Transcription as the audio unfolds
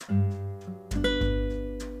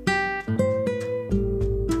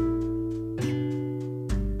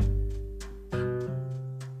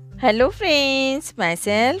Hello friends,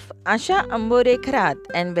 myself Asha Ambore Kharat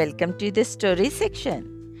and welcome to the story section.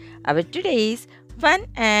 Our today's fun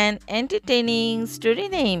and entertaining story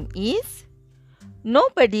name is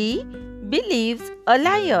Nobody Believes a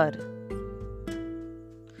Liar.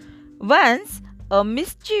 Once a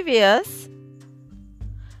mischievous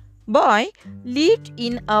boy lived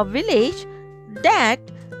in a village that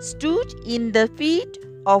stood in the feet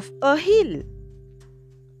of a hill.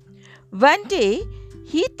 One day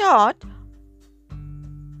he thought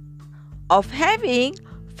of having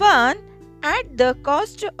fun at the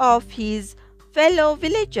cost of his fellow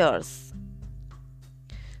villagers.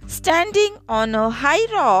 Standing on a high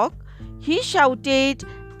rock, he shouted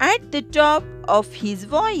at the top of his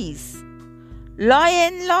voice,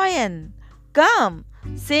 "Lion, lion, come,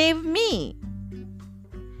 save me!"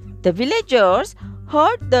 The villagers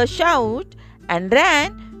heard the shout and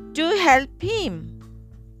ran to help him.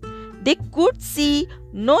 They could see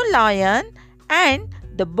no lion and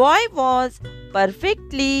the boy was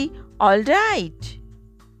perfectly all right.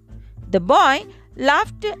 The boy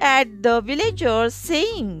laughed at the villagers,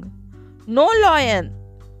 saying, "No lion.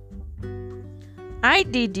 I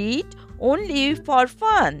did it only for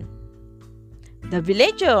fun." The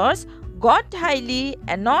villagers got highly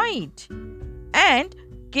annoyed and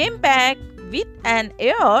came back with an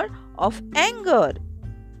air of anger.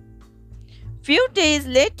 Few days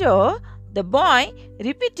later, the boy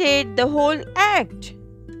repeated the whole act.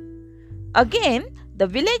 Again, the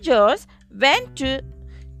villagers went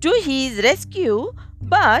to his rescue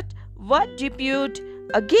but were rebuked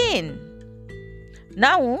again.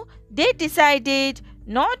 Now they decided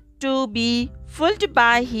not to be fooled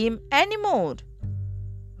by him anymore.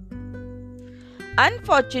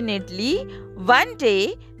 Unfortunately, one day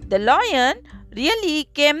the lion really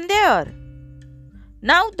came there.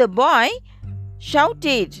 Now the boy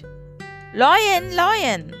shouted, "Lion,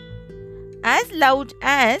 lion," as loud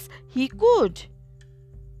as he could.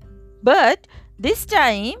 But this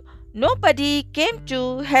time, nobody came to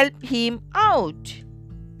help him out.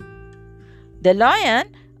 The lion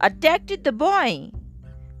attacked the boy.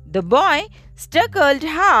 The boy struggled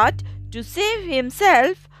hard to save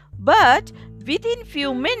himself, but within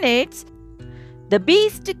few minutes, the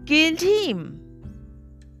beast killed him.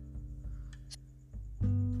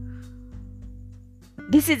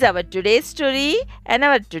 This is our today's story, and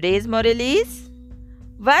our today's moral is,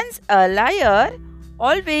 once a liar,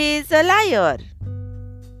 always a liar.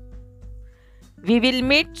 We will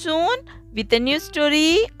meet soon with a new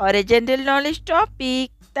story or a general knowledge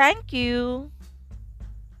topic. Thank you.